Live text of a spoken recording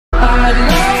Hello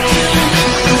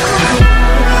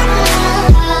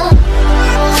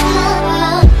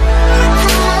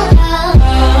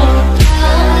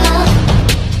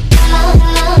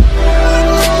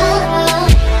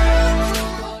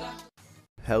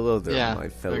there, my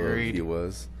fellow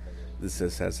viewers. This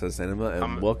is SS Cinema,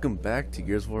 and welcome back to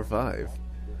Gears of War 5.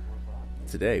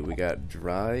 Today we got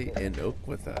Dry and Oak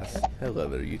with us. Hello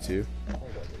there, you two.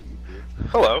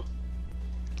 Hello.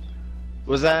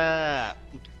 What's up?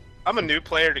 I'm a new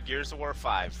player to Gears of War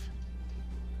 5.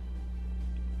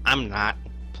 I'm not.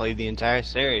 Played the entire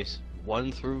series,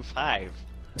 1 through 5.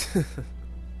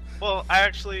 Well, I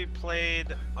actually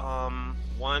played 1,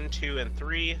 2, and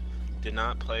 3. Did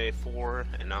not play 4,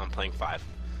 and now I'm playing 5.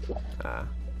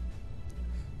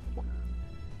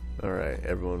 Alright,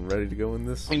 everyone ready to go in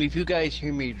this? And if you guys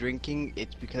hear me drinking,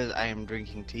 it's because I am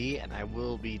drinking tea, and I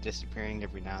will be disappearing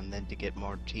every now and then to get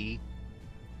more tea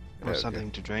or something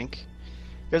to drink.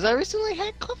 Because I recently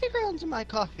had coffee grounds in my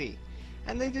coffee,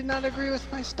 and they did not agree with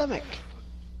my stomach.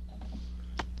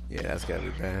 Yeah, that's gotta be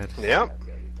bad. Yep.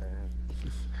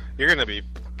 You're gonna be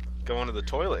going to the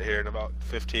toilet here in about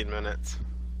 15 minutes.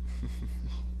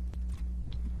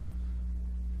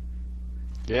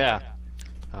 Yeah.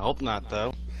 I hope not,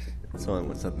 though. It's only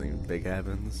when something big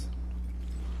happens.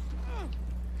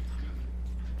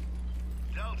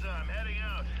 Delta, I'm heading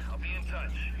out. I'll be in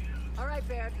touch. Alright,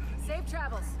 Baird. Safe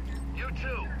travels. You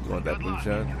too. You want that blue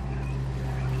shot?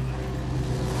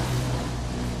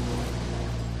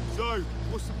 So,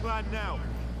 what's the plan now?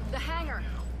 The hangar.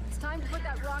 It's time to put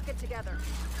that rocket together.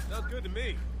 Sounds good to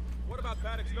me. What about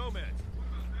Paddock's Nomads?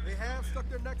 They have stuck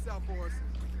their necks out for us.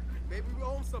 Maybe we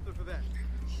own something for that.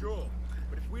 Sure,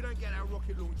 but if we don't get our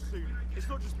rocket launched soon, it's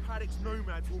not just Paddock's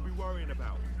Nomads we'll be worrying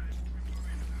about.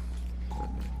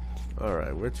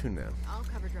 Alright, where to now? I'll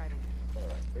cover driving.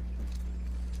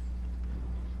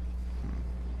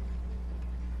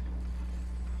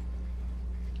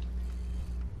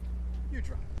 You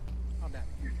drive. I'm happy.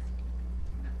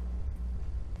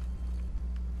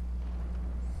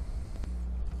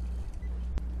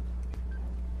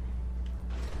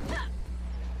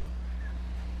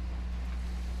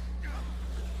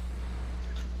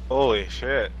 Holy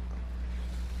shit.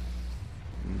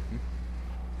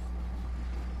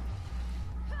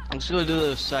 I'm just gonna do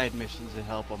those side missions to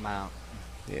help them out.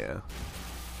 Yeah.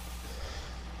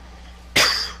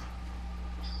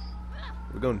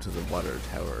 We're going to the water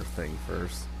tower thing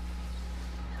first.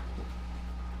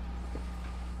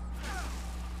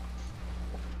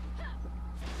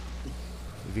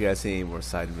 If you guys see any more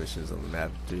side missions on the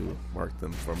map, do mark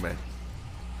them for me.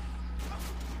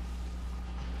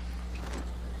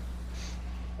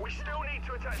 We still need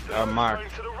to attach the Mark.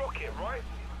 to the rocket, right?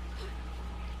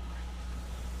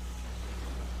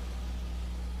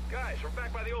 Guys, we're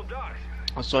back by the old docks.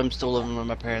 Also, I'm still living with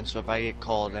my parents, so if I get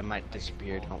called, I might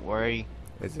disappear. Don't worry.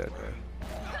 Is that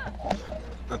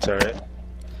That's alright.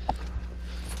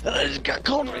 I just got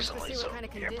called Let's recently, see so what kind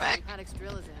of you're condition back. Paddock's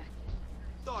drill is in.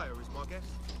 Dire is my guess,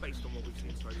 based on what we've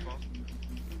seen so far.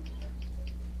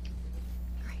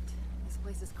 Great. This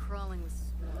place is crawling with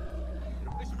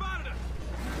smoke. They spotted us!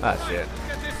 Ah, shit.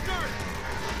 Get this started!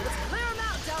 Let's clear them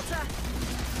out, Delta!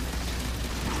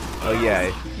 Oh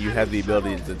yeah, you have the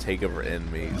ability to take over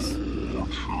enemies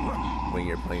when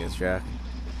you're playing as Jack.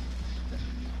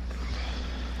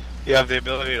 You have the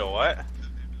ability to what?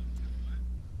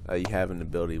 You have an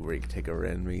ability where you can take over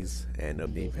enemies and a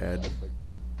D-pad.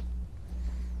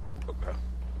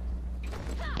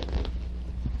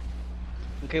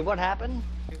 Okay, what happened?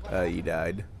 You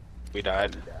died. We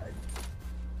died.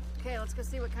 Okay, let's go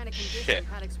see what kind of condition Shit.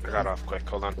 Paddock's I drill got is off quick.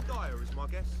 Hold on. Dire is my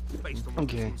guess, based on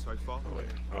what we've seen so far. Oh, wait.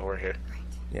 Oh, we're here.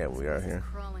 Yeah, we are here.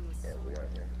 crawling with smoke. They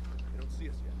don't see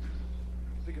us yet.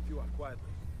 Pick a few out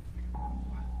quietly.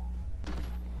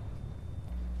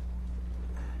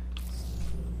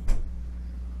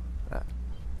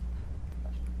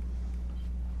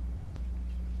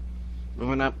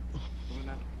 Moving up.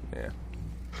 Yeah.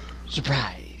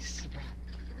 Surprise!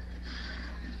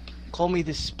 Call me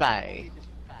the spy.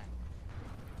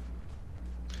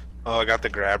 Oh, I got the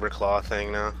grabber claw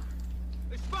thing now.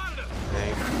 They spotted us!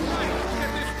 Dang.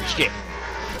 Shit.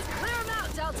 Let's clear them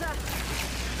out, Delta!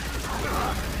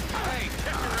 Hey,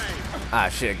 check your aim! Ah,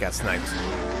 shit, got sniped.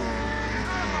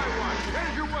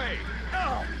 Headed your way!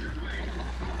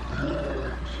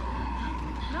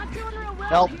 Not doing real well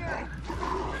Help. here.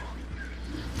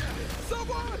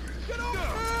 Someone! Get over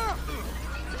here!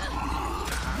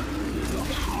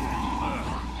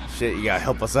 Shit, you gotta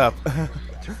help us up.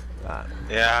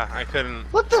 Yeah, I couldn't.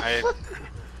 What the fuck?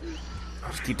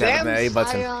 Just keep tapping the A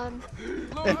button. Scion.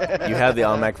 You have the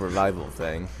automatic revival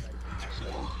thing.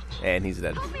 And he's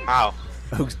dead. Ow.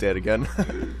 Oak's dead again.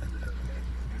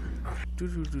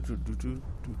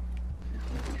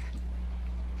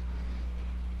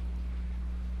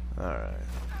 Alright.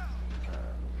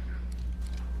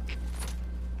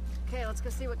 Okay, let's go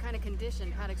see what kind of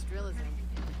condition Paddock's drill is in.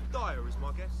 Dire is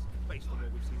my guess, based on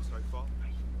what we've seen so far.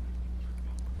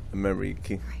 Remember, you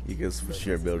can switch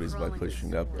your abilities by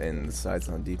pushing up and the sides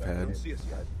on D-pad. See us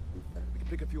yet. We can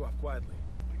pick a few off quietly.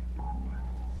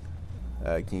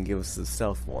 Can you give us the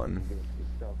stealth one?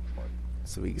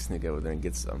 So we can sneak over there and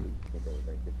get some.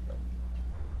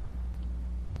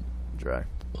 Dry.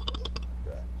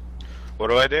 What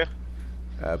do I do?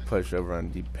 Push over on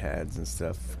D-pads and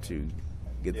stuff to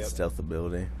get the stealth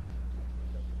ability.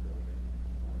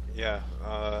 Yeah,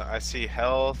 I see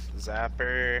health,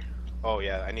 zapper. Oh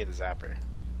yeah, I need a zapper.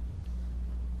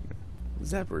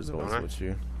 Zapper is always with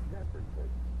you.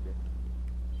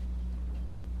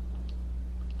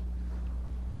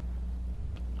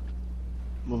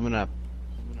 Moving up.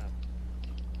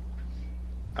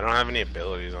 I don't have any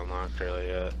abilities unlocked really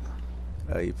yet.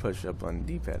 You push up on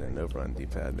D-pad and over on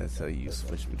D-pad. That's how you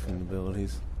switch between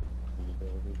abilities.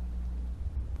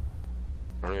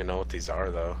 I don't even know what these are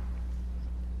though.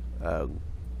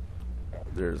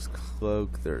 There's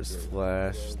cloak, there's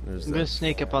flash, there's... I'm gonna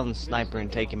sneak up on the sniper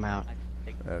and take him out.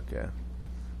 Okay.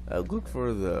 Look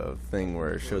for the thing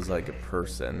where it shows like a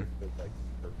person.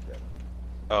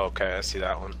 Oh, okay, I see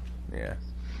that one. Yeah.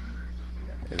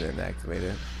 And then activate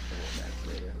it.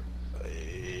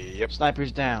 Yep.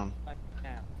 Sniper's down.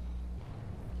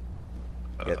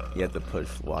 You have to push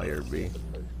Y or B.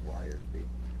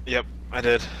 Yep, I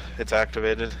did. It's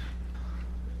activated.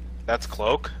 That's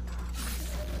cloak?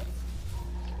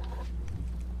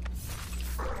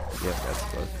 Yep, that's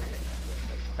cloak.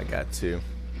 I got 2.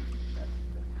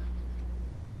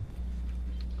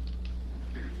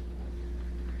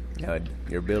 Yeah,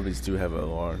 your abilities do have a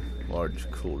large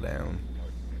cooldown,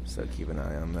 so keep an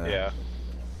eye on that. Yeah.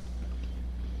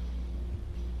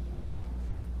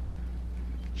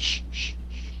 Shh, shh.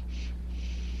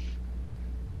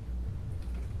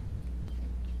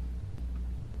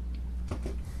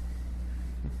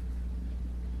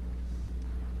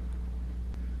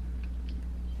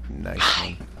 Nice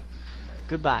one.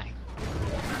 Goodbye.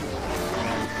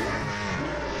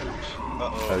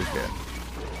 Okay.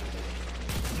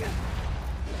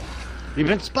 You've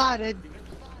been spotted.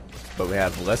 But we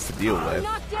have less to deal with.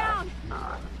 Knocked down.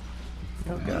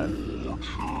 Oh god.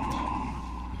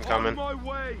 I'm coming. My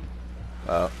way.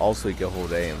 Also, you can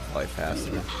hold A and fly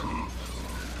faster.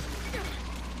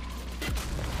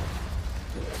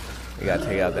 You gotta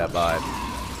take out that vibe.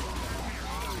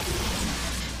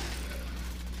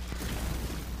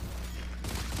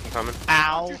 I'm coming.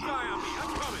 Ow.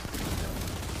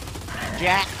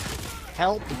 Jack,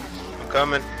 help. I'm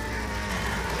coming.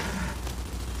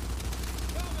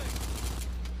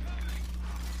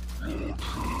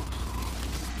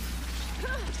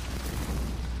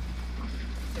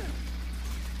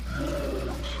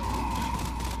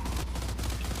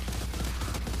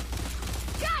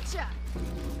 Gotcha.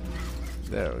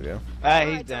 There we go.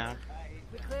 He's down.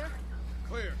 We clear?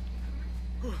 Clear.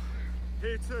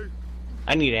 Here too.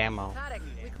 I need ammo. Paddock,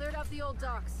 we cleared out the old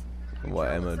docks. What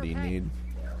Sure, ammo looks do you okay. need?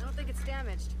 I don't think it's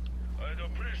damaged. I'd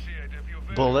appreciate if you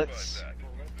verified Bullets. that.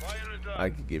 Fire it up. I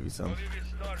could give you some. But if it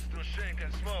starts to shake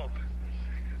and smoke,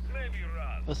 maybe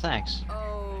run. Well, thanks.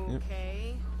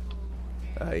 Okay.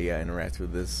 You gotta interact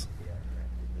with this.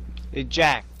 Hey,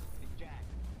 Jack.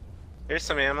 Here's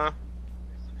some ammo.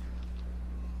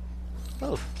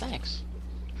 Oh, thanks.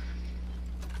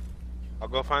 I'll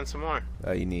go find some more.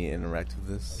 You need to interact with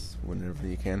this whenever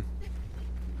you can.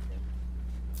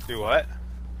 Do what?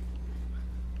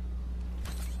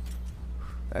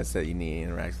 I said you need to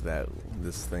interact with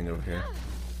this thing over here.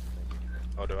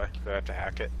 Oh, do I? Do I have to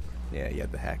hack it? Yeah, you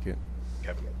have to hack it.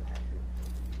 Yep.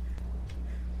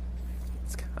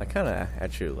 I kind of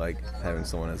actually like having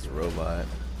someone as a robot.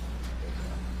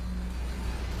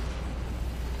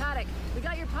 Paddock, we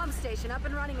got your pump station up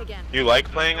and running again. You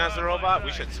like playing as a robot?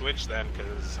 We should switch then,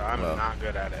 because I'm not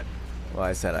good at it. Well,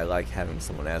 I said I like having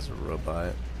someone as a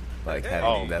robot. Like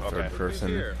having that third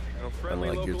person.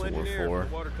 Unlike Gears of War 4.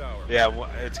 Yeah, well,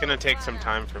 it's going to take some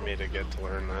time for me to get to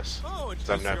learn this. Because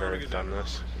I've never done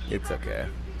this. It's okay.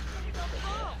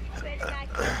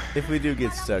 If we do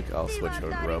get stuck, I'll switch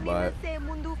over to robot. Okay.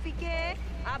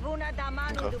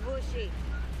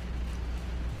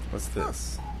 What's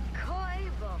this?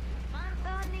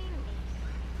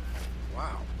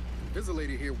 Wow. There's a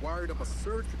lady here wired up a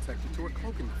surge protector to her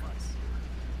cloaking device.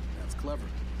 That's clever.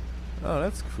 Oh,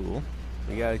 that's cool.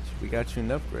 We got you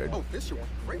an upgrade. Oh, this should work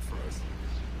great for us.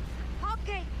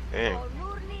 Dang.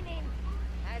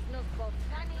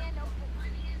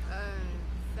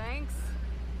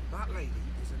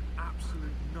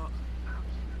 absolute nut.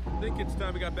 I think it's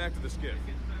time we got back to the skiff.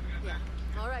 Yeah.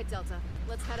 All right, Delta.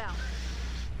 Let's head out.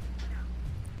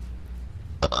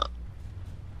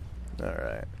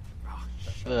 Alright.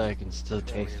 I can still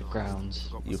taste the grounds.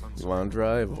 You want to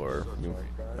drive, or you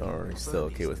still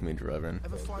okay with me driving?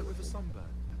 Ever fight with a sunburn?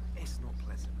 It's not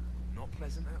pleasant. Not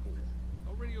pleasant at all.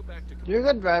 I'll radio back to... You're a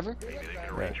good driver. Maybe they can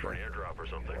arrange for an airdrop or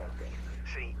something.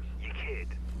 See, you kid.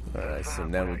 Alright, so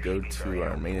now we go to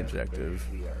our main objective.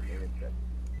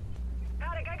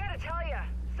 Paddock, I gotta tell you,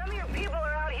 some of your people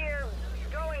are out here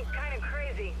going kind of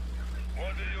crazy.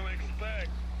 What do you expect?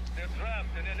 They're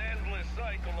trapped in an endless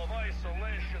cycle of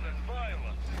isolation and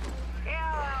violence.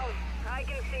 Yeah, well, I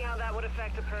can see how that would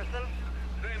affect a person.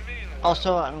 They mean well.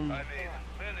 Also, I mean, many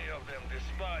of them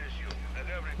despise you and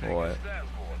everything What? you stand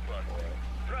for, but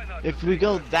try not if to we think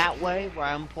go of that way, where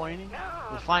I'm pointing,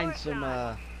 we'll find some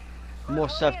more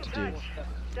stuff to do.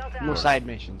 More side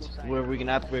missions, where we can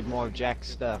upgrade more of Jack's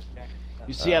stuff.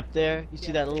 You see up there? You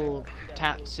see that little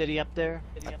city up there?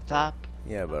 At the top?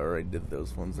 Yeah, but I already did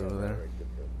those ones over there.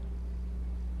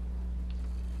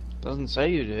 Doesn't say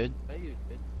you did.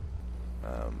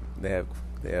 They have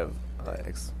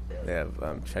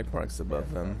check marks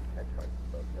above them.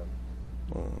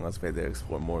 Well, let's say they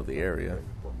explore more of the area.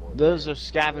 Those are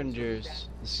scavengers.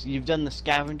 You've done the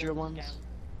scavenger ones?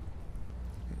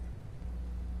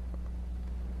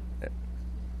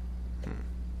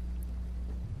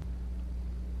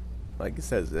 Like it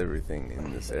says, everything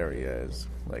in this area is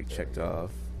like checked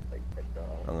off,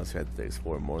 unless you have to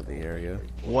explore more of the area.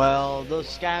 Well, those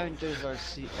scavengers are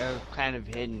kind of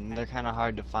hidden. They're kind of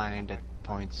hard to find at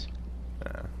points.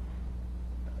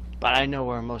 But I know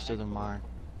where most of them are.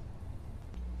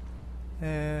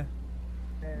 Well,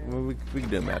 we can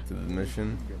do them after the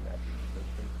mission.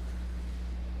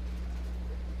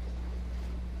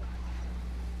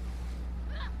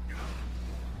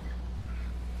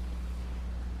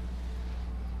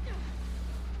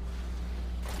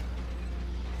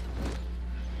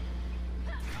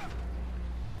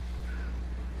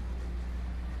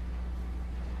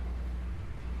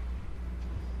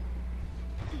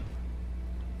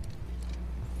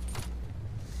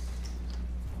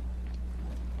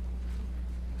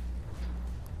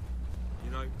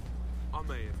 I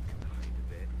may have complained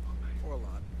a bit, or a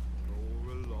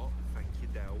lot, thank you,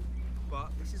 Del.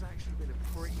 But this has actually been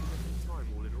a pretty lovely time,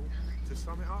 all in all. To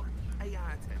sum it up, 8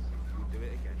 out of 10. We'll do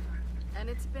it again. And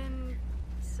it's been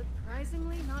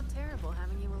surprisingly not terrible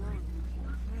having you alone.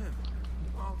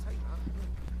 Yeah, I'll take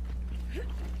that.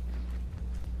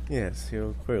 Yes,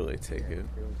 he'll clearly take it.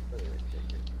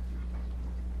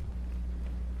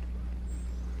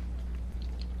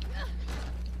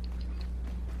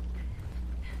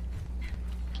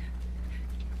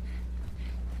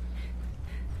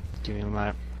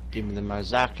 Give me the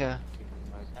Marzaka.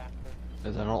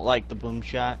 Because I don't like the boom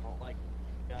shot.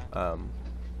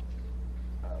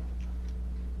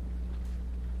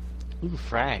 Ooh,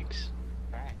 frags.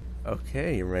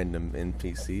 Okay, random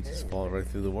NPC just fall right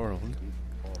through the world.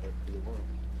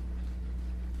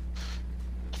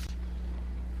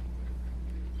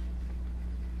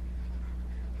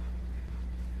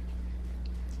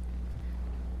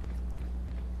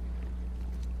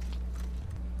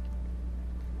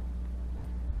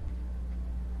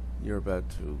 You're about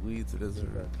to leave the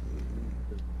desert.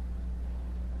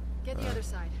 Get the other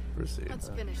side. Proceed. Let's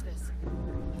finish this.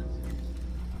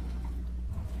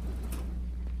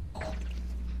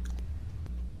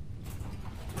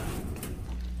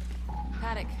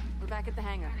 Paddock, we're back at the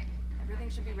hangar. Everything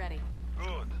should be ready.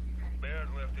 Good. Baird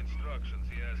left instructions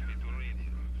he asked me to read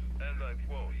you. And I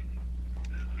quote,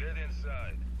 "Get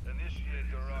inside,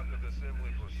 initiate the rocket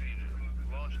assembly procedure,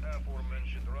 launch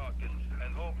aforementioned rocket,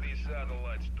 and hope these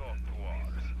satellites talk to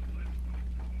ours."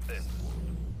 Then,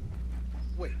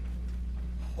 Wait,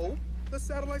 hope the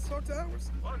satellites talk to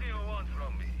ours? what do you want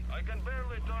from me? I can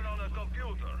barely turn on a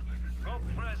computer. Go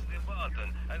press the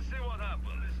button and see what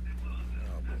happens.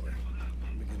 Oh boy,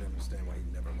 I'm beginning to understand why he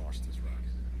never launched his rocket.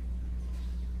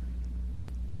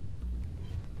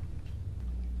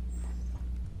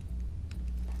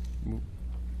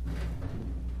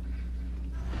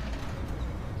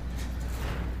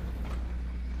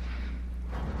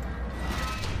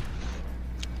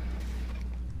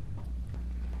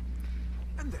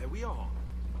 And there we are,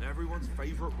 everyone's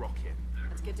favorite rocket.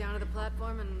 Let's get down to the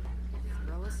platform and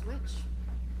throw a switch.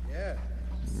 Yeah,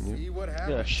 see what happens.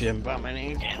 Yeah, shit, I'm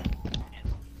vomiting again.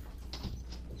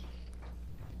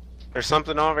 There's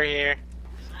something over here.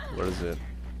 What is it?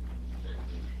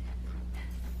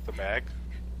 The bag.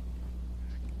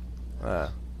 I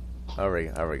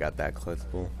already got that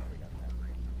collectible.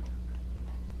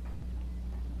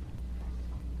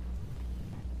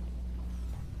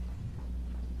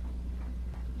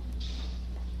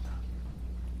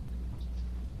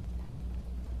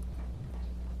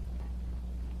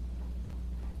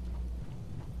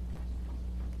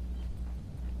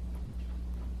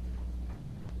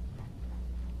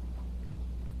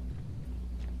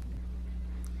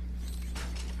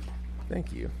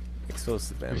 Thank you.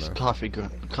 Explosive ammo. This coffee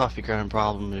ground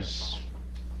problem is...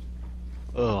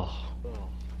 Ugh.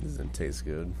 Doesn't taste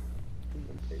good.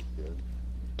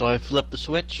 Do I flip the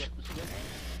switch?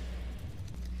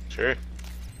 Sure.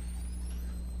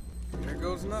 There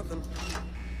goes nothing.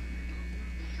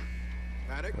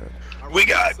 Paddock, We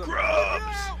got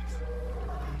grubs!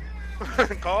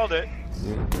 Called it.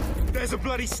 there's a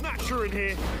bloody snatcher in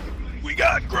here. We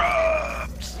got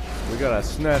grubs! We got a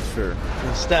snatcher.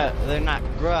 Instead, they're not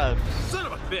grubs. Son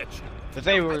of a bitch. If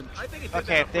they were... I think it did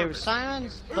Okay, that if they on were purpose.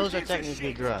 scions, those are Who gives a technically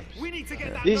shit? grubs. We need to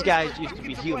get that These nose guys back used to be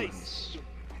into humans. place.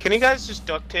 Can you guys just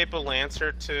duct tape a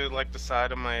lancer to like the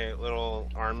side of my little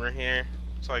armor here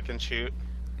so I can shoot?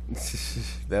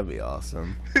 That'd be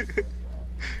awesome.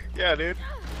 Yeah, dude.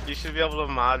 You should be able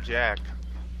to mod Jack.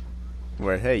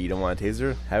 Where, hey, you don't want a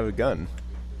taser? Have a gun.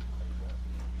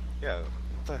 Yeah.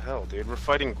 What the hell, dude? We're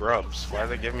fighting grubs. Why do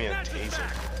they give me a taser?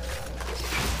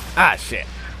 Ah, shit.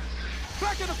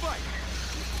 Back in the fight.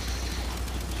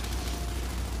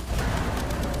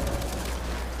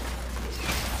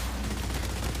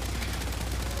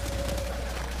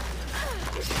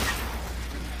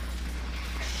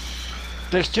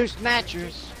 There's two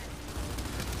snatchers.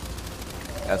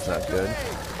 That's not good.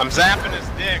 I'm zapping his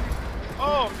dick.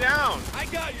 Oh, I'm down. I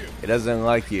got you. It doesn't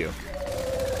like you.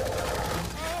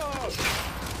 Oh.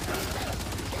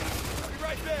 Be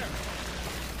right there.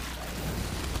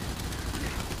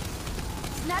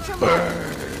 Snatch him up.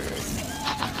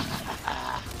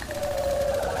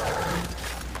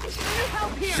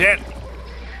 Help here. Shit!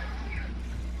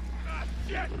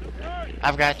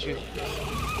 I've got you.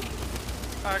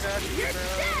 I got you,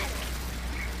 bro.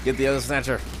 Get the other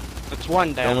snatcher. It's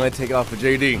one down. Don't let it take off with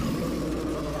JD.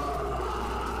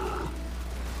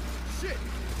 Shit.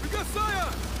 We got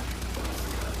Scion.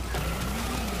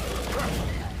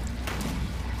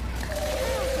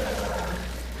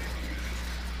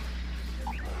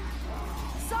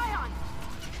 Scion.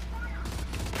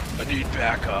 I need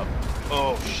backup.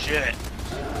 Oh, shit.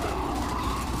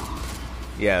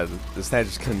 Yeah, the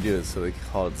snatchers couldn't do it, so they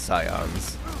called it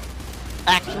Scions.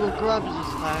 Actual grubs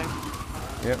this time.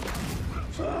 Yep.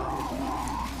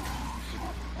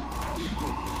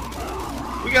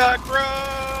 We got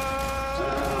grubs!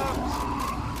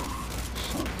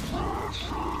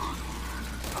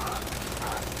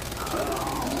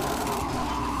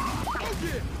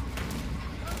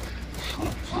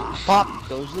 Pop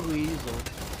goes the weasel.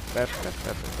 Bap, bap,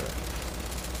 bap, bap.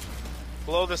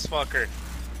 Blow this fucker.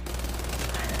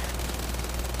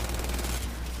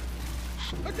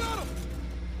 I got him.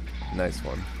 Nice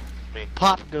one.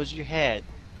 Pop goes your head.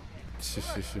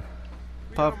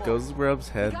 Pop goes the grub's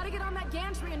head. Gotta get on that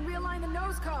gantry and realign the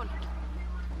nose cone.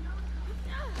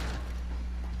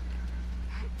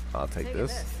 I'll take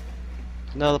this.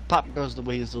 No, the pop goes the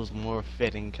weasel's more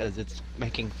fitting because it's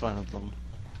making fun of them.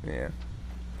 Yeah.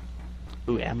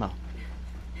 Ooh, ammo.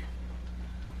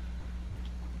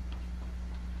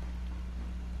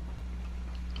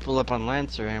 Fill up on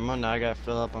Lancer ammo, now I gotta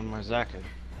fill up on Marzaka.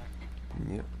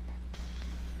 Yep.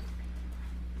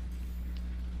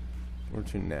 Where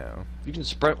to now? You can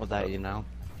sprint with that, you know.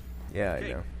 Yeah, I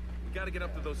Hey, know. we gotta get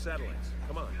up to those satellites.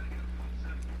 Come on.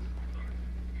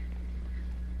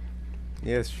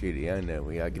 Yes, Shitty, I know.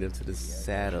 We gotta get up to the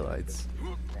satellites.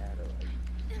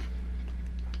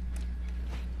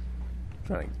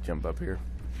 Trying to jump up here.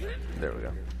 There we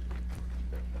go.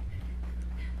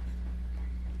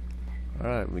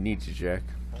 Alright, we need you, Jack.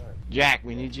 Jack,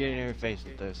 we need you to interface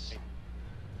with this.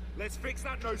 Let's fix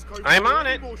that nose cone. I'm before on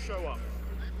any it. more show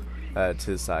up.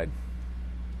 To the side.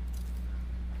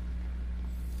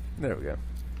 There we go.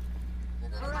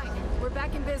 Alright, we're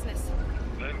back in business.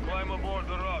 Then climb aboard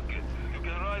the rocket. You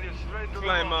can ride it straight to the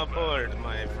Climb launch pad. aboard,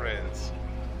 my friends.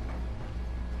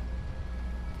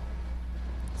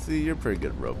 See, you're a pretty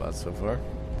good robot so far.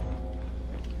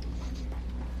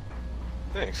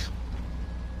 Thanks.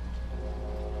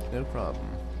 No problem.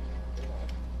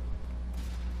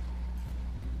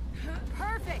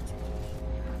 Perfect.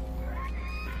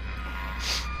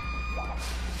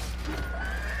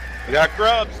 We got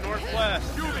grubs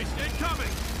northwest. Juvie, incoming.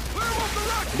 Clear off the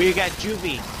rocket. We got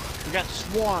Juvie. We got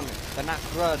Swarm. They're not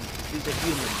grubs. These are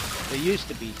humans. They used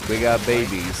to be. We got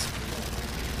babies.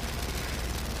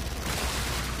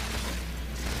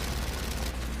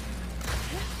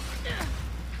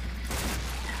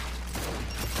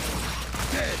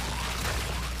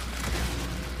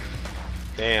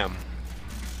 Damn.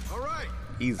 All right.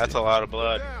 Easy. That's a lot of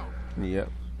blood. Down. Yep.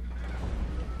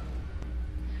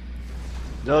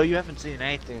 No, you haven't seen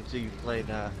anything until you played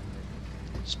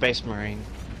Space Marine.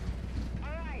 All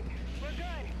right, we're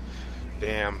good.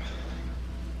 Damn.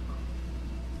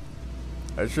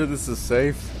 Are you sure this is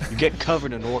safe? You get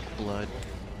covered in orc blood.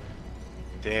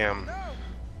 Damn.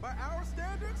 By our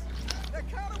standards, that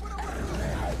counter went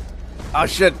over. Oh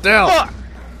shit, Dell! Fuck!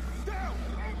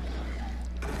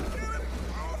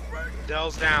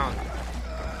 Dell's down.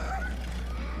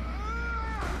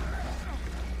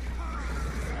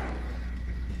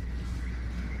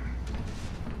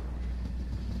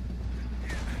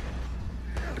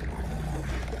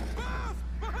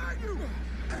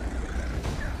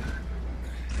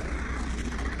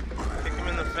 Kick him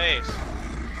in the face.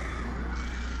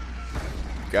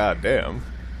 God damn.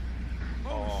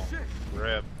 Oh,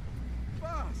 rip.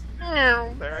 Buzz,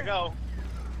 There I go.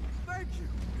 thank you.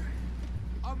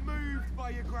 I'm moved by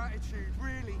your gratitude,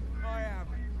 really, I am.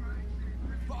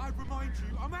 But I'd remind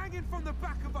you, I'm hanging from the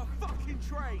back of a fucking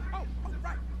train. Oh,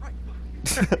 right.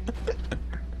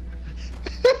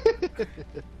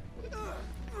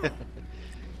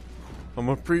 I'm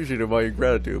appreciative of your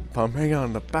gratitude, but I'm hanging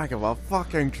on the back of a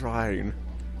fucking train.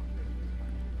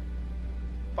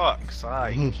 Fuck's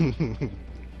sake.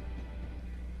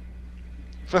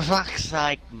 For fuck's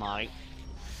sake, mate.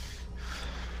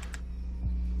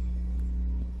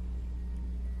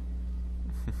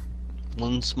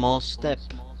 One small step.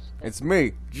 It's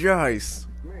me, Jace.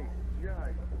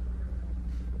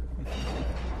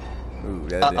 Ooh,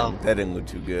 that didn't look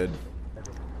too good.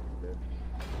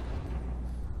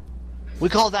 We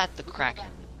call that the Kraken.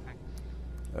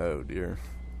 Oh dear.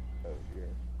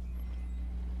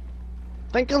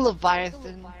 Think of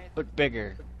Leviathan, but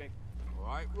bigger. All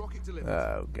right, rocket delivered.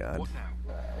 Oh god. What now?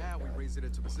 Now we raise it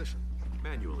into position.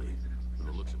 Manually, from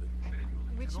the looks of it.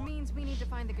 Which means we need to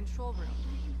find the control room.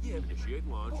 Yeah, initiate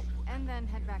launch. And then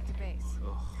head back to base.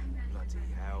 Ugh, bloody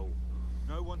hell.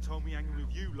 No one told me hanging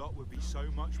with you lot would be so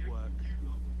much work.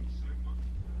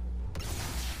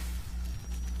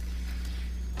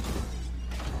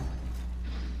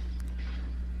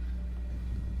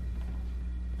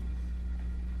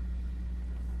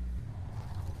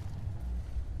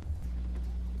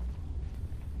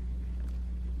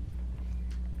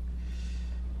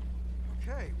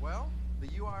 Okay, well, the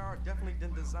UIR definitely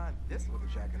didn't design this with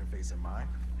a jack interface in mind.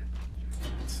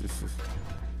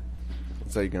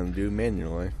 What's that you gonna do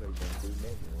manually?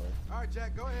 All right,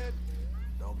 Jack, go ahead.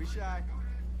 Don't be shy.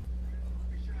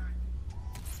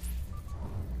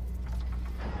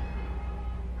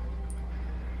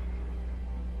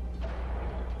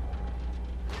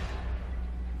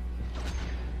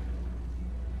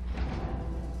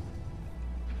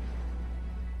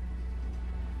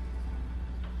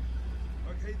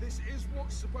 Okay, this is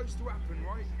what's supposed to happen,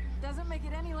 right? Doesn't make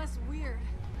it any less weird.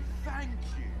 Thank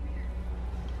you.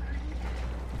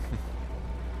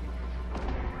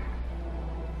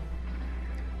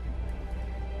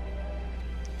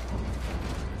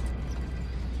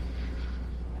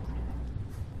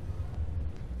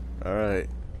 Alright.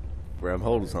 Grab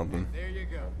hold of something. There you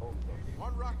go.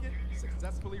 One rocket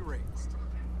successfully raised.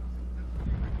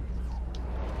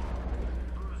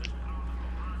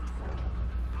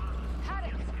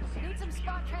 Haddock, need some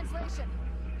spot translation.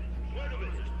 Wait a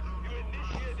minute. You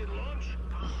initiated launch?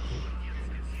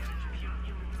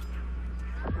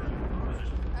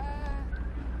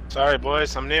 Sorry,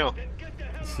 boys. I'm new. Get the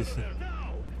hell out of there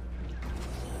now!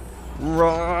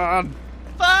 Run!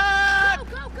 Fuck!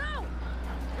 Go, go, go!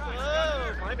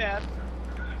 Oh, my bad.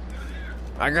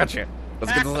 I got you.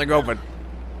 Let's get this thing open.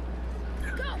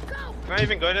 Go, go! Am I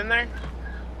even good in there?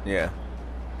 Yeah.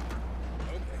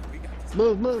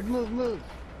 Move, move, move, move.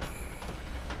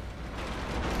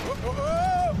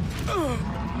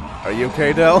 Are you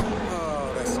okay, Dell?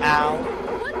 Ow.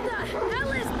 What the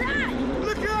hell is that?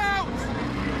 Look out!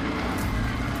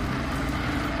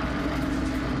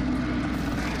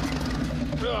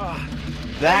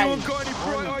 That Anyone is got any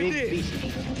one bright big ideas?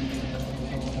 beast.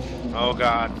 Oh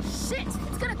god. Shit!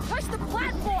 It's gonna crush the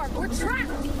platform! We're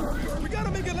trapped! We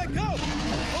gotta make it let go!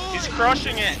 He's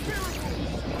crushing it.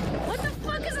 What the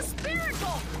fuck is a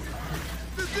spiracle?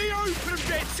 The open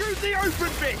bits! Shoot the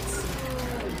open bits!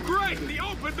 Great! The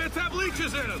open bits have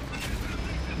leeches in them!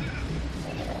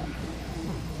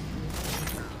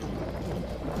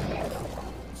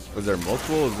 Was there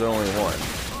multiple or was there only one?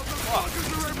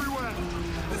 Fuckers are everywhere!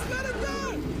 Let's let it go!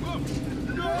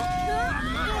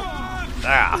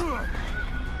 Ah!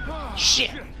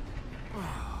 Shit.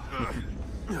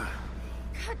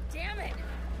 God damn it!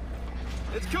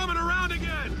 It's coming around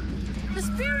again! The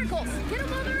spiracles! Get them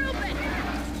while they're open!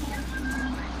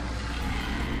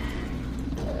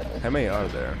 How many are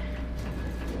there?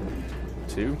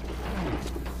 2?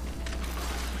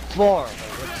 4. An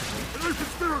open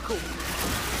spiracle!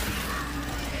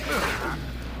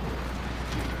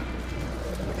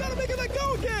 We gotta make it let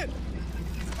go again!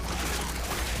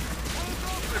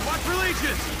 And watch for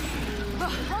legions!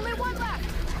 Only one left!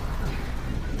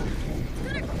 It's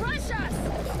gonna crush us!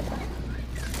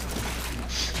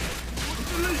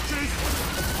 Legions!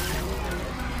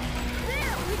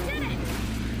 There! We did it!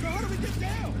 So how do we get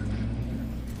down?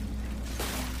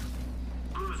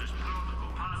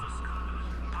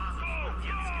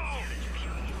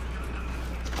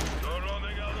 You're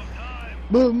running out of time.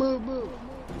 Move, move, move.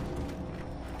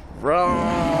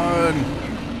 Run!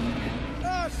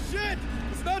 Ah, shit!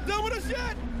 It's not done with us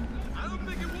yet! I don't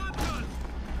think it was done.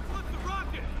 What's the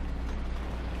rocket?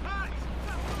 Patty!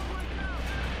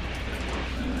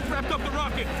 Wrapped up the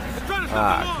rocket! It's trying to stop the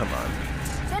Ah, launch! come on.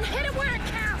 Then hit it where it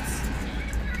counts!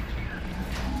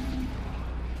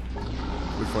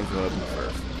 Which one's going to open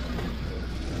first?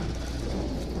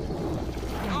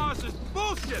 Oh, this is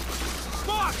bullshit!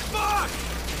 Fuck! Fuck!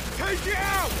 Take you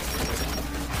out!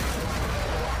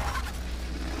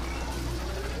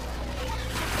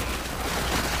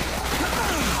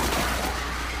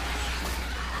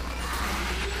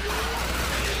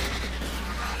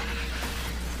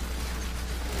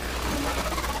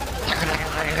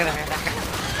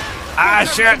 Ah,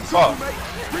 shit! Oh.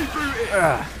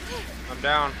 I'm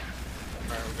down.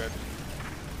 Alright, we're good.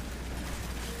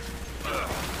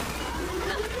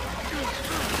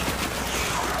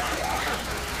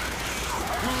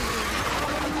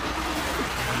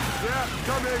 Yeah,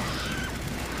 coming!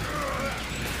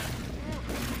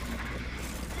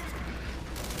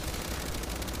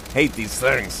 Hate these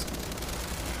things.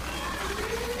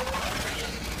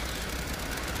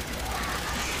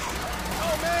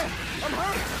 Oh man! I'm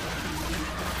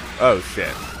hurt! Oh,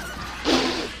 shit.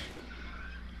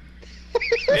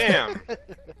 Damn.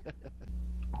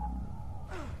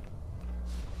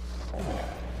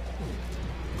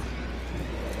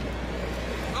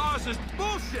 Oh, this is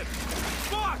bullshit!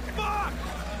 Fuck! Fuck!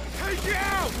 Take you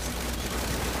out!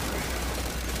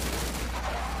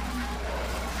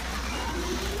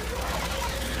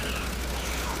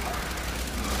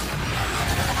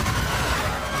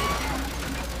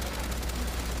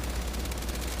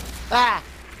 Ah!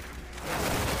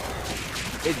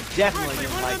 It definitely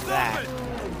didn't like that.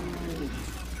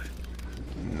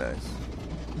 Nice.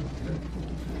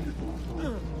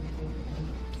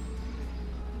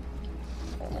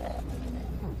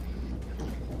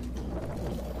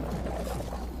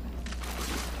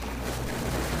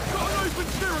 Got an open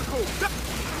spherical!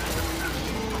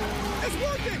 It's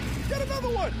working! Get another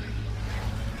one!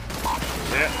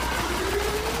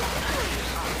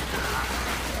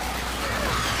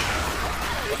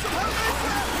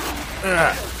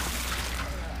 Yeah.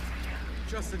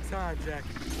 Just in time, Jack.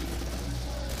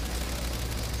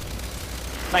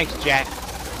 Thanks, Jack.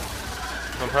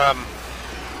 No problem.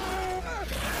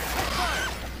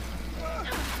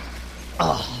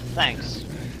 Oh, thanks.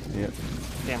 Yep.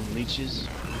 Damn leeches.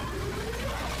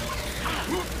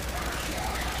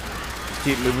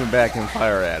 Keep moving back and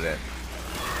fire at it.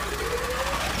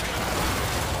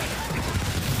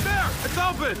 There! It's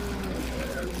open!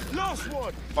 Last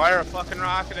one! Fire a fucking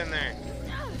rocket in there.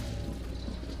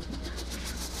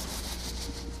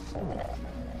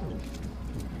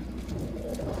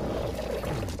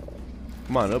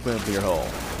 Come on, open up your hole.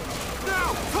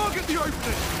 Now! Target the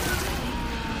opening!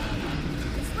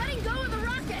 It's letting go of the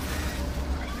rocket!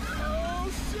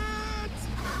 Oh, shit!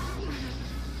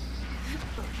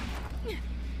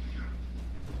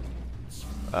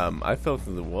 I fell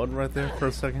through the wall right there for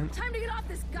a second. Time to get off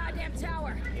this goddamn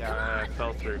tower! Yeah, I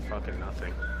fell through fucking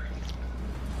nothing.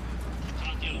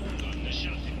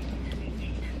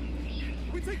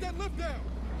 We take that lift down!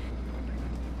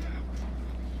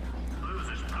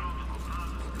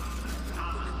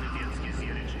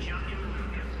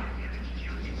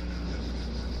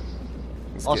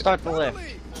 I'll start the lift.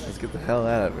 Let's get the hell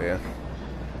out of here.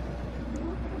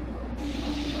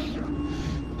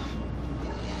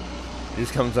 He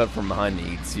just comes up from behind and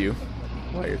eats you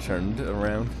while you're turned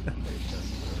around.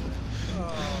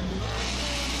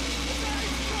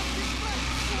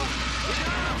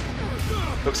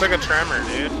 Looks like a tremor,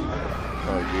 dude.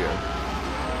 Oh, yeah.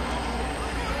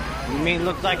 You mean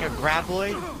look like a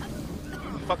graboid?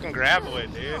 Fucking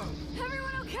graboid, dude.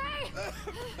 Everyone okay?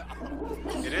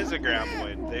 It is a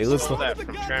graboid. They It looks stole like- that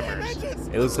from Tremors.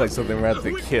 It looks like something we're at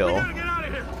to We kill. gotta get out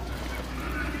of here!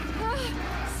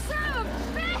 Son of a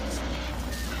bitch!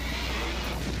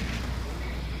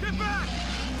 Get back!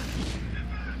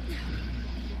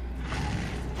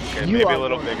 Okay, You maybe are a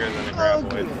little going bigger than a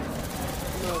graboid.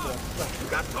 You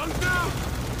got guns now?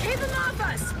 Keep them off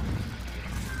us!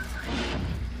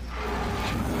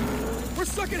 We're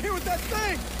stuck in here with that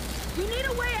thing! We need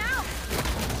a way out!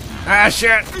 Ah,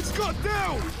 shit! It's got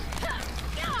down!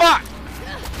 Fuck!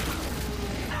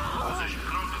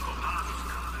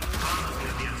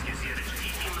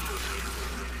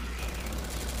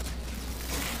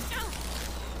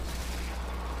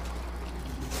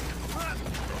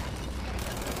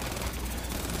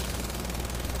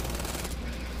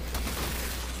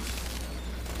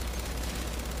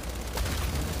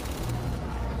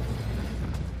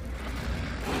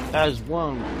 That is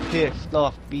one pissed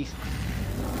off beast.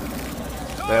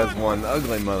 That's one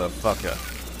ugly motherfucker.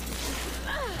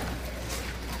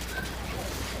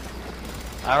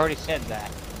 I already said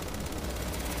that.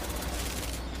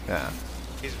 Yeah.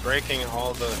 He's breaking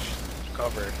all the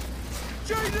cover.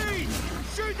 JD!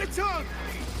 Shoot the tongue!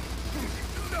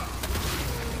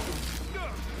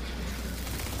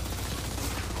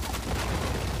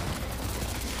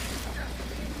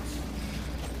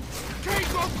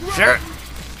 Sure.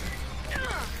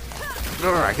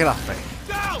 Alright, get off me.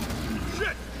 Down!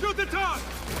 Shit! Shoot the tongue!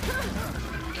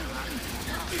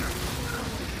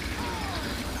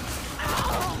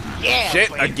 Yeah. Shit,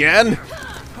 again?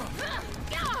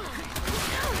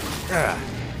 Ah.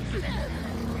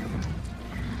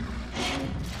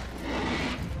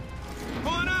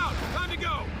 Pulling out! Time to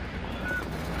go!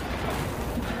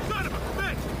 Son of a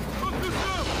bitch! Look too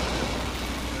slow!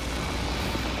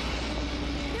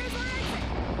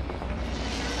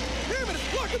 Damn it! It's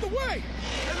blocking the way!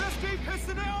 And let's keep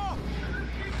pissing it off!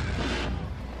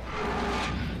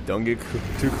 Don't get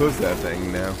too close to that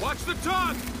thing now. Watch the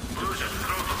tongue!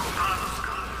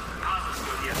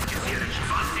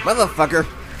 Motherfucker!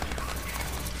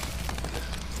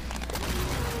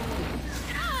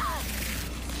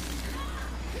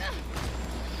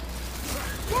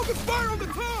 Focus fire on the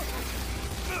tongue!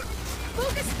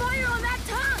 Focus fire on that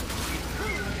tongue!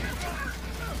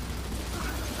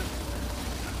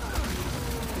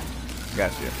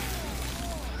 Gotcha.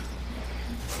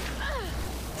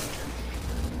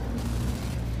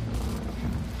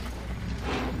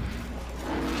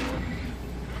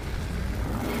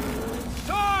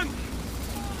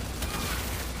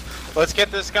 Let's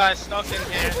get this guy stuck in here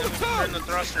and then we can turn the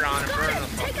thruster on and burn the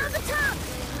fucker.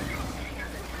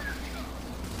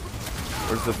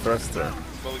 Where's the thruster?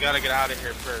 But we gotta get out of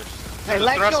here first. Hey, There's a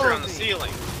let go thruster of on the me.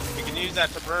 ceiling. We can use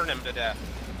that to burn him to death.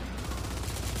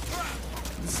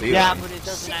 See Yeah, that? but it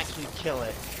doesn't actually kill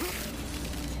it.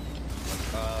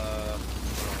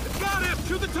 Got him!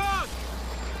 Shoot the tongue!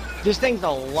 This thing's a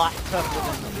lot tougher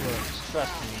than it looks,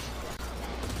 trust me.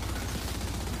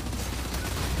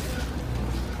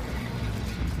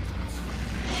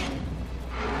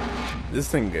 This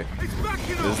thing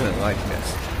doesn't like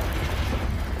this.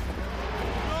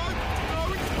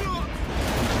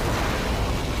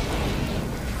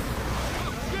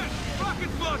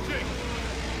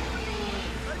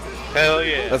 Hell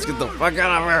yeah. Let's get the fuck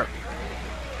out of here!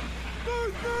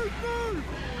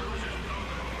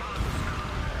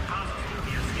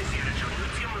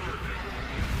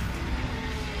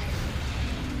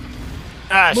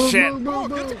 Ah, shit!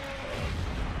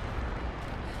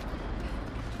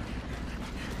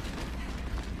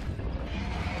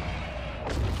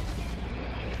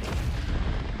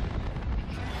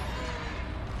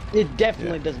 It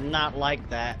definitely does not like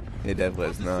that. It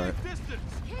definitely is not.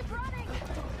 Keep running!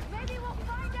 Maybe we'll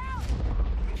find out!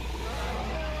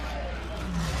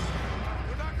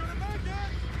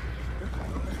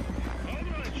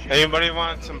 Anybody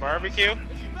want some barbecue?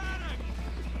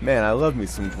 Man, I love me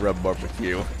some grub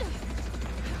barbecue.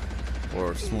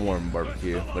 Or swarm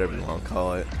barbecue, whatever you want to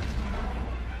call it.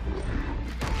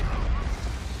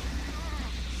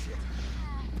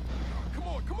 Come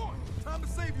on! Time to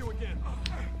save you again!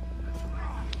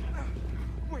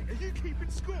 Wait, are you keeping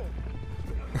score?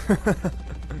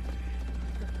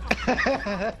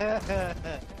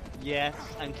 Yes,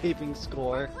 I'm keeping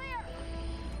score.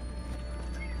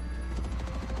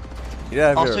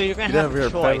 Also, you're gonna have a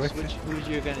choice who's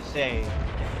you're gonna save.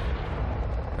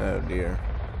 Oh dear.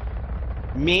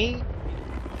 Me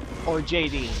or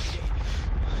JD?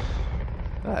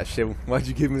 Ah shit, why'd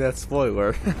you give me that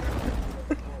spoiler?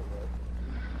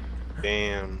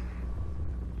 Damn.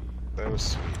 That was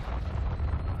sweet.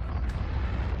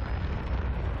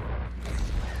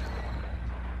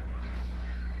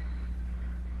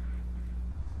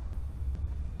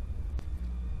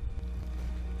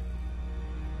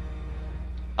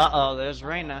 Uh-oh, there's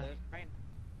Reyna.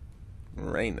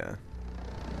 Reyna.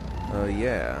 Oh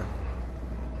yeah.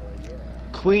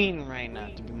 Queen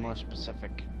Reyna, to be more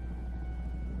specific.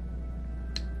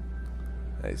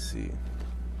 I see.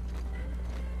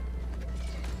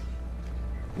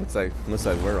 Looks like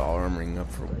we're all armoring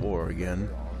up for war again.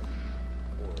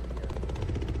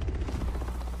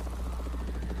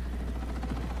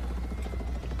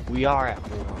 We are at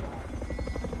war.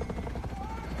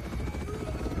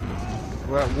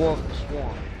 We're at war with the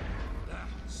Swarm.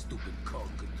 Stupid code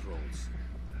controls.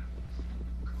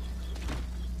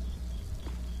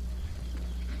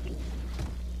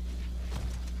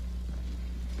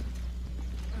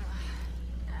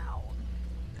 Ow.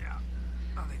 Yeah,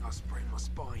 I think I sprained my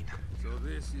spine. So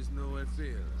this is no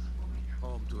affair.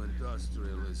 Home to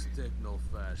industrialists,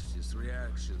 techno-fascists,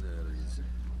 reactionaries,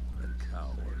 and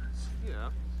cowards. Yeah,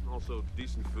 also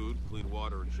decent food, clean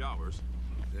water, and showers.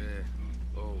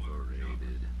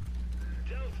 Overrated.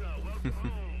 Delta, welcome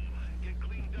home. Get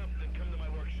cleaned up, then come to my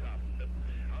workshop.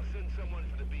 I'll send someone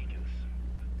for the beacons.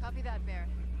 Copy that, Bear.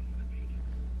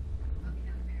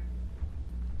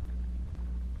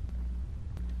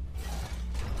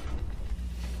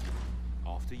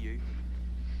 After you.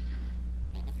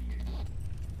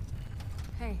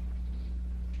 Hey.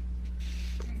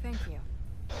 Thank you.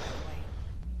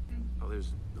 Oh,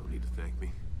 there's no need to thank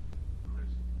me.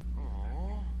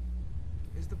 Aww.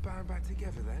 Is the band back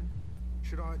together then?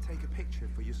 Should I take a picture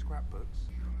for your scrapbooks?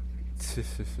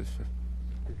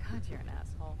 God, you're an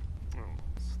asshole. Oh,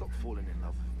 stop falling in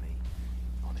love with me.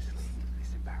 Honestly,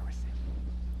 it's embarrassing.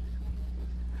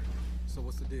 So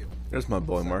what's the deal? There's my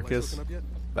boy Marcus.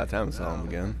 About time I saw him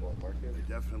again. We're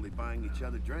definitely buying each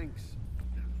other drinks.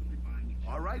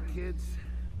 All right, kids,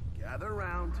 gather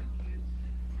around.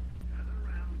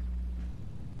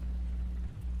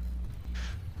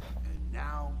 And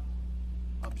now,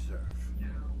 observe.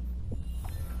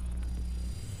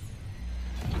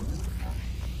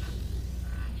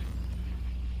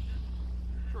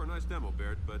 Sure, nice demo,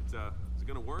 Baird, but is it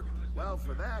gonna work? Well,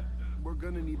 for that, we're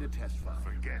gonna need a test fire.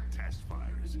 Forget test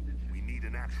fires. We need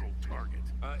an actual target.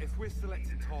 If we're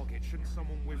selecting target, shouldn't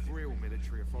someone with real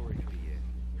military authority be here?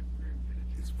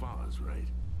 It's Foz, right?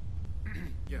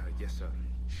 Yeah, yes, sir.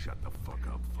 Shut the fuck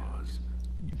up, Foz.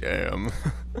 Damn.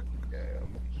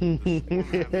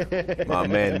 My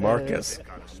man Marcus. They've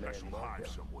got a special hive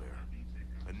somewhere.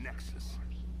 A nexus.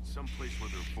 Someplace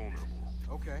where they're vulnerable.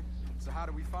 Okay, so how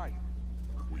do we fight?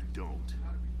 We don't.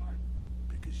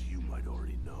 Because you might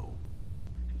already know.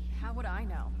 How would I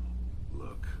know?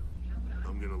 Look,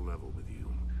 I'm gonna level with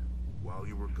you. While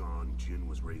you were gone, Jin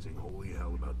was raising holy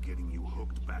hell about getting you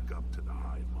hooked back up to the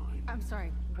hive mind. I'm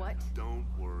sorry, what? Don't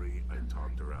worry, I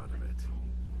talked her out of it.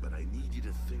 But I need you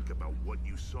to think about what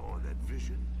you saw in that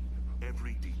vision.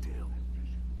 Every detail.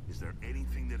 Is there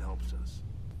anything that helps us?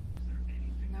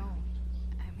 No.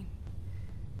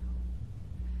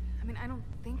 I mean, I don't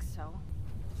think so.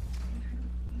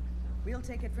 We'll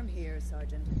take it from here,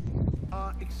 Sergeant.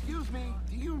 Excuse me,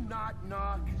 do you not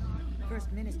knock?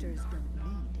 First Ministers don't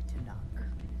need to knock.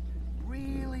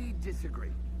 Really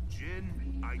disagree.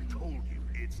 Jin, I told you,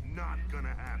 it's not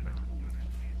gonna happen.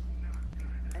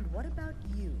 And what about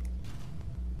you?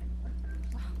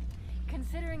 Well,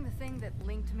 considering the thing that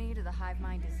linked me to the hive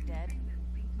mind is dead,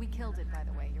 we killed it, by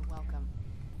the way, you're welcome.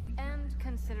 And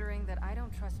considering that I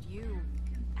don't trust you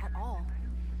at all,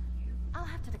 I'll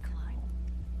have to decline.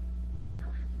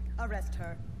 Arrest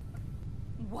her.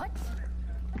 What?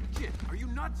 Jin, are you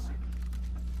nuts?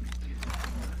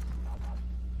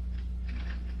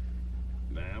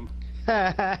 Ma'am?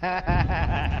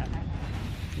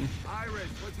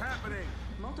 Iris, what's happening?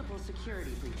 Multiple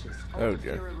security breaches. Oh,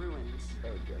 dear. Ruins.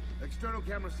 External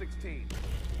camera 16.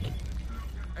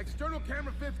 External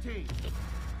camera 15.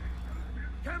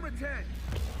 Camera 10.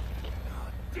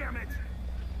 God damn it!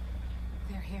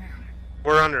 They're here.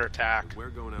 We're under attack. We're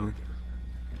going out.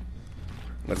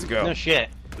 Let's go. No shit.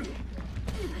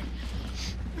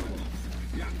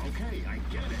 Yeah, okay, I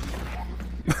get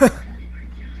it.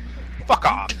 Fuck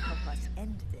off. Help us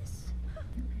end this.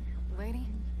 Lady?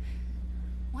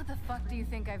 What the fuck do you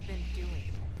think I've been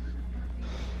doing?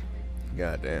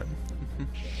 Goddamn.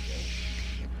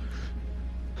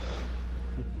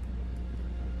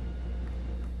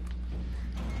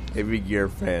 Every Gear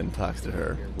fan talks to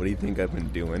her. What do you think I've been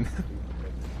doing?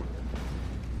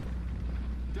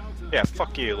 Yeah,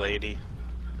 fuck you, lady.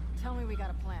 Tell me we got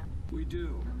a plan. We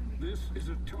do. This is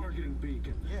a targeting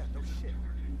beacon. Yeah, no shit.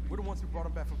 We're the ones who brought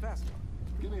him back from Bastion.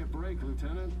 Give me a break,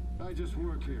 Lieutenant. I just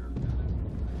work here.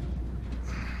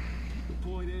 The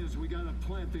point is, we gotta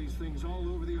plant these things all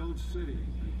over the old city.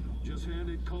 Just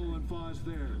handed Cole and Foz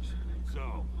theirs.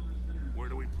 So, where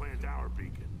do we plant our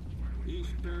beacon?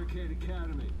 East Barricade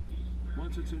Academy.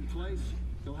 Once it's in place,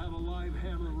 you'll have a live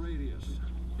hammer radius,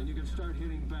 and you can start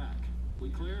hitting back. We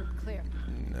clear? Clear.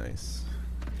 Nice.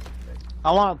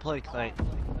 I want to play Clay.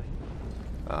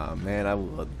 Aw, man, I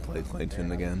would love to play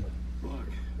Clayton again. Look,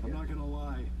 I'm not gonna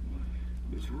lie.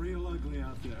 It's real ugly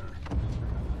out there.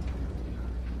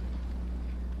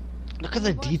 Look at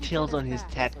the details on his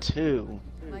tattoo.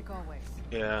 Like always.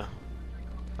 Yeah.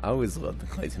 I always loved the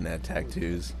Clayton had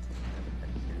tattoos.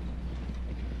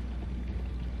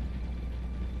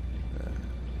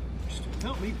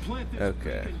 Help me plant this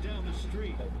Okay. beacon down the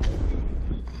street.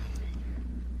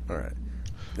 Alright.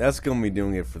 That's going to be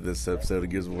doing it for this episode of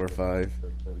Gears of War 5.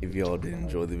 If y'all did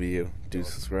enjoy the video, do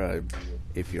subscribe.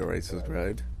 If you already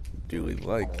subscribed, do leave a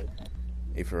like.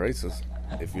 If you're racist,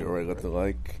 if you already left a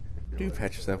like, do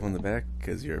pat yourself on the back,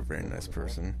 because you're a very nice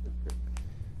person.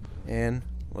 And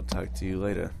we'll talk to you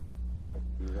later.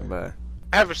 Bye.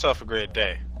 Have yourself a great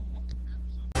day.